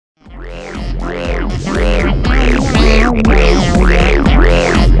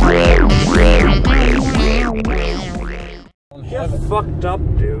fucked up,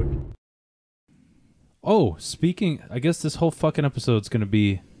 dude. Oh, speaking, I guess this whole fucking episode's gonna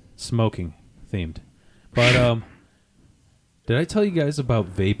be smoking themed. But did I tell you guys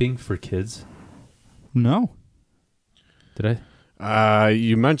about vaping for kids? No. Did I?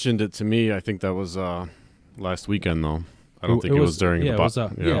 You mentioned it to me. I think that was last weekend, though. I don't think it was during yeah,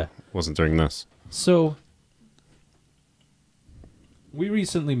 it wasn't during this. So we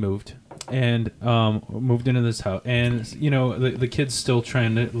recently moved and moved into this house, and you know the kid's still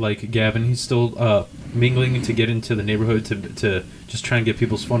trying to, like Gavin, he's still mingling to get into the neighborhood to just try and get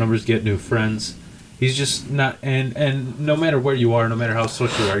people's phone numbers, get new friends. He's just not, and no matter where you are, no matter how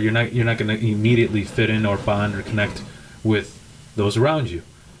social you are, you're not going to immediately fit in or bond or connect with those around you,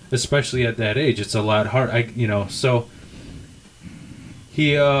 especially at that age. It's a lot hard. So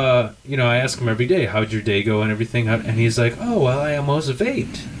he, I ask him every day, how'd your day go and everything, and he's like, oh, well, I almost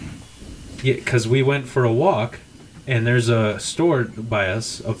vaped. Yeah, because we went for a walk, and there's a store by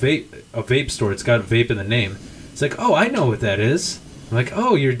us, a vape store. It's got vape in the name. It's like, oh, I know what that is. I'm like,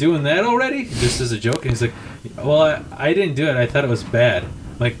 oh, you're doing that already? Just as a joke. And he's like, well, I didn't do it. I thought it was bad.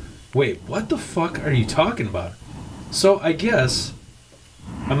 I'm like, wait, what the fuck are you talking about? So I guess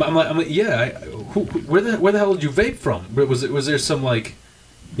I'm like, yeah. Where the hell did you vape from? Was there some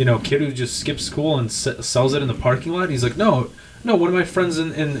kid who just skips school and sells it in the parking lot? He's like, no. One of my friends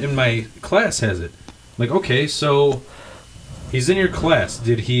in my class has it. I'm like, okay, so he's in your class.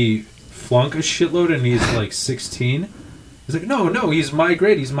 Did he flunk a shitload and he's like 16? He's like, no, he's my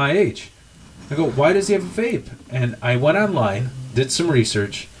grade, he's my age. I go, why does he have a vape? And I went online, did some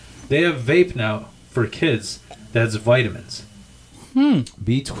research. They have vape now for kids that's vitamins.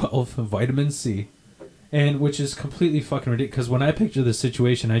 B12, vitamin C. And which is completely fucking ridiculous. Because when I picture this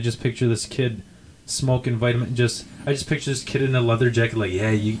situation, I just picture this kid smoking vitamin. I just picture this kid in a leather jacket like,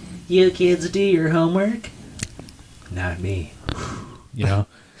 yeah, you kids do your homework? Not me. You know?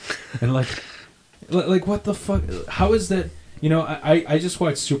 And like what the fuck? How is that? I just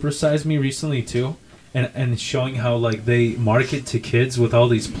watched Super Size Me recently too, and showing how like they market to kids with all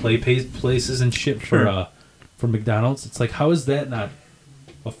these places and shit for McDonald's. It's like, how is that not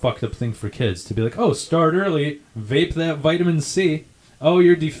a fucked up thing for kids to be like, oh, start early, vape that vitamin C. Oh,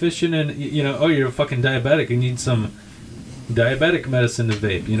 you're deficient in oh, you're a fucking diabetic. You need some diabetic medicine to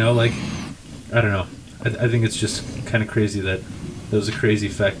vape. I don't know. I think it's just kind of crazy that was a crazy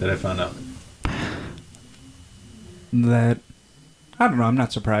fact that I found out. I don't know, I'm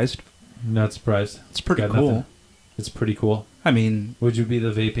not surprised. Not surprised. It's pretty cool. Nothing. It's pretty cool. I mean, would you be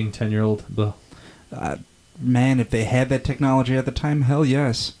the vaping 10-year-old, Bill? Man, if they had that technology at the time, hell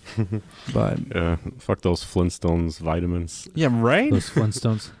yes. But yeah, fuck those Flintstones vitamins. Yeah, right? Those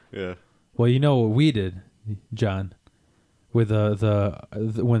Flintstones. Yeah. Well, you know what we did, John, with the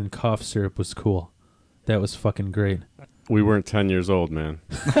when cough syrup was cool. That was fucking great. We weren't 10 years old, man.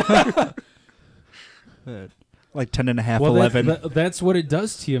 Like 10 and a half, 11. That's what it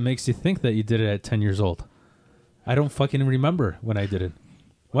does to you. It makes you think that you did it at 10 years old. I don't fucking remember when I did it.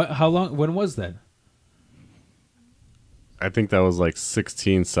 How long? When was that? I think that was like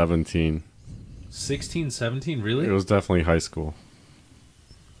 16, 17. 16, 17, really? It was definitely high school.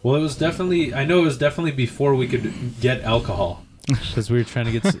 Well, I know it was definitely before we could get alcohol. Because we were trying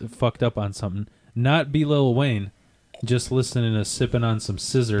to get fucked up on something. Not be Lil Wayne. Just listening to sipping on some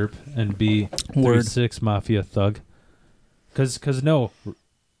Sizzurp and be 36 Mafia thug. Because no,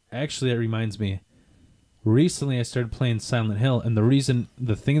 actually that reminds me. Recently I started playing Silent Hill, and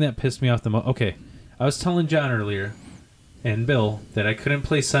the thing that pissed me off the most. Okay, I was telling John earlier and Bill that I couldn't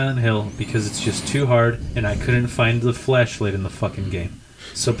play Silent Hill because it's just too hard, and I couldn't find the flashlight in the fucking game.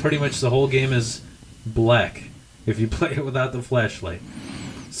 So pretty much the whole game is black if you play it without the flashlight.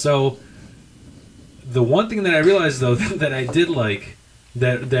 So the one thing that I realized, though, that I did like,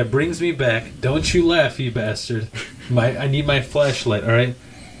 that brings me back, don't you laugh, you bastard. I need my flashlight, all right?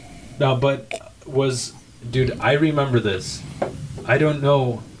 No, but dude, I remember this. I don't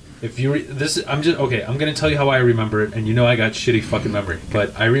know if you... I'm going to tell you how I remember it, and I got shitty fucking memory.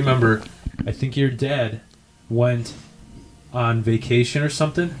 But I remember, I think your dad went on vacation or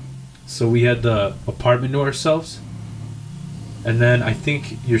something, so we had the apartment to ourselves. And then I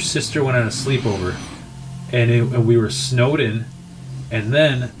think your sister went on a sleepover. And we were snowed in, and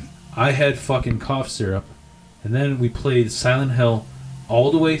then I had fucking cough syrup, and then we played Silent Hill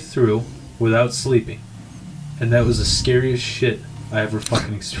all the way through without sleeping, and that was the scariest shit I ever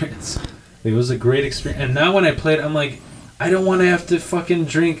fucking experienced. It was a great experience, and now when I play it, I'm like, I don't want to have to fucking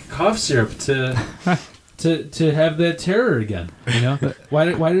drink cough syrup to have that terror again. Why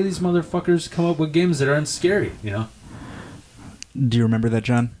do these motherfuckers come up with games that aren't scary? Do you remember that,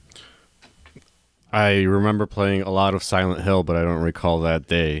 John? I remember playing a lot of Silent Hill, but I don't recall that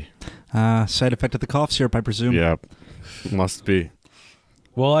day. Side effect of the cough syrup, I presume. Yeah, must be.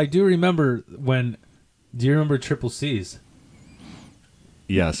 Well, I do remember when. Do you remember Triple C's?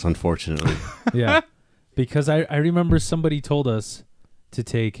 Yes, unfortunately. Yeah, because I remember somebody told us to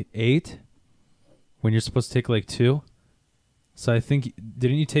take 8 when you're supposed to take like 2. So I think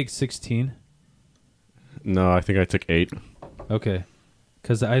didn't you take 16? No, I think I took 8. Okay,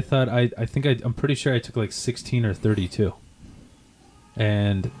 because I thought I'm pretty sure I took like 16 or 32.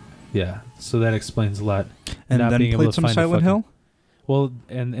 And yeah, so that explains a lot. And Not then being able played to some find a Silent fucking- Hill? Well,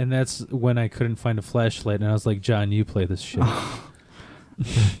 and that's when I couldn't find a flashlight, and I was like, John, you play this shit.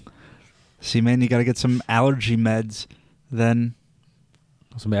 See, man, you got to get some allergy meds. Then,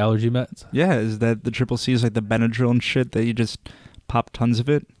 Some allergy meds. yeah, is that the Triple C is like the Benadryl and shit that you just pop tons of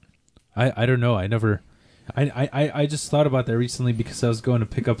it? I don't know. I just thought about that recently because I was going to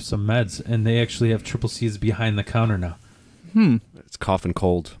pick up some meds, and they actually have Triple C's behind the counter now. It's cough and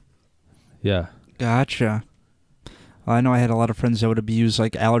cold. Yeah. Gotcha. Well, I know I had a lot of friends that would abuse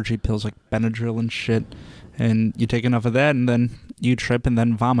like allergy pills like Benadryl and shit. And you take enough of that and then you trip and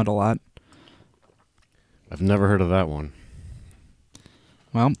then vomit a lot. I've never heard of that one.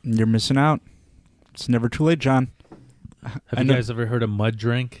 Well, you're missing out. It's never too late, John. Have you guys ever heard of mud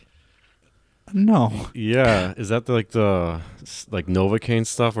drink? No. Yeah, is that the Novocaine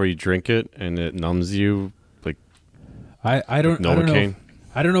stuff where you drink it and it numbs you? Like I don't know. Novocaine?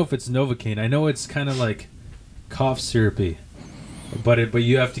 I don't know if it's Novocaine. I know it's kind of like cough syrupy, but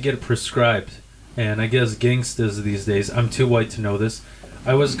you have to get it prescribed. And I guess gangstas these days. I'm too white to know this.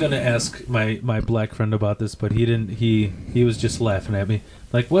 I was gonna ask my black friend about this, but he didn't. He was just laughing at me.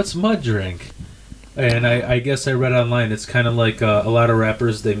 Like, what's mud drink? And I guess I read online. It's kind of like a lot of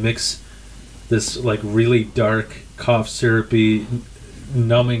rappers. They mix this like really dark cough syrupy,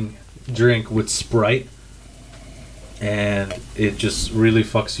 numbing drink with Sprite, and it just really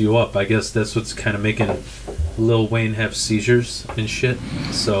fucks you up. I guess that's what's kind of making Lil Wayne have seizures and shit.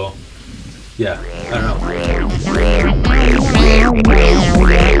 So, yeah, I don't know.